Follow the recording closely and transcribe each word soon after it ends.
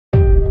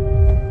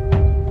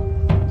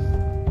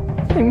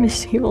I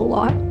miss you a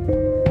lot.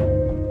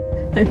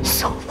 I'm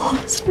so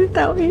lost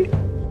without you.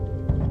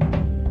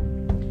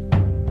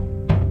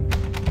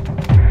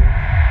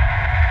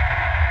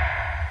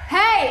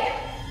 Hey!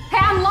 Hey,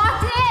 I'm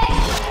locked in!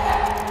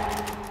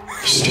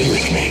 Stay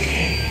with me.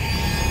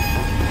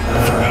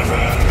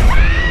 Forever.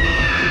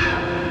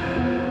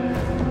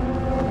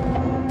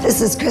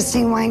 This is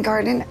Christine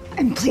Weingarten.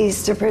 I'm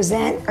pleased to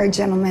present our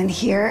gentleman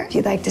here. If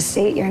you'd like to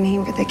state your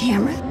name for the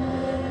camera.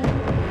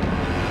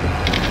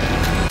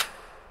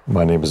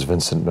 My name is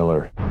Vincent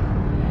Miller.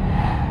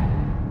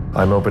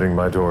 I'm opening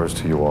my doors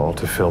to you all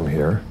to film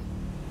here.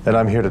 And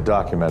I'm here to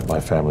document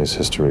my family's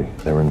history,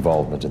 their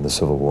involvement in the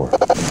Civil War.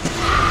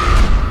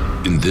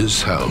 In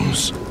this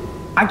house,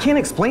 I can't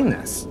explain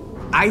this.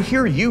 I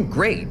hear you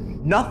great.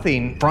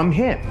 Nothing from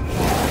him.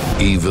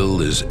 evil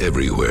is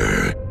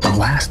everywhere. The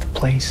last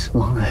place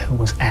Lana Hill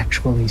was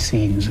actually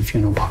seen as a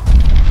funeral parlor.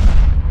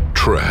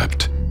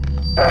 Trapped.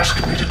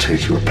 Ask me to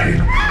take your pain.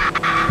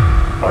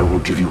 I will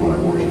give you a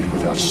world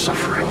without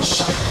suffering.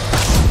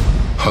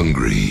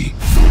 Hungry.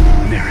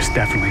 There is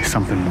definitely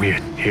something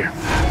weird here.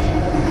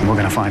 We're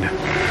gonna find it.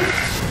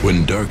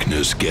 When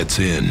darkness gets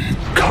in,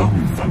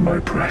 Come, my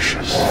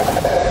precious.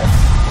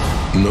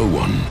 no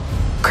one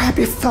Grab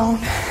your phone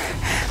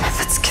and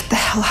let's get the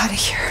hell out of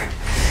here.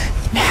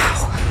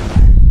 Now.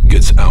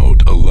 gets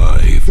out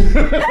alive.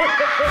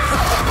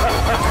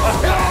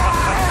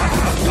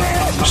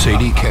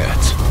 Sadie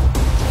Katz.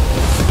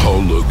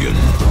 Paul Logan.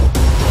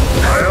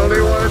 I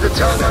only wanted to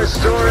tell my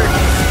story.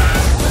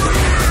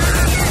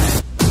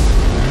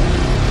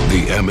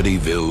 The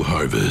Amityville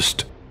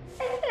Harvest.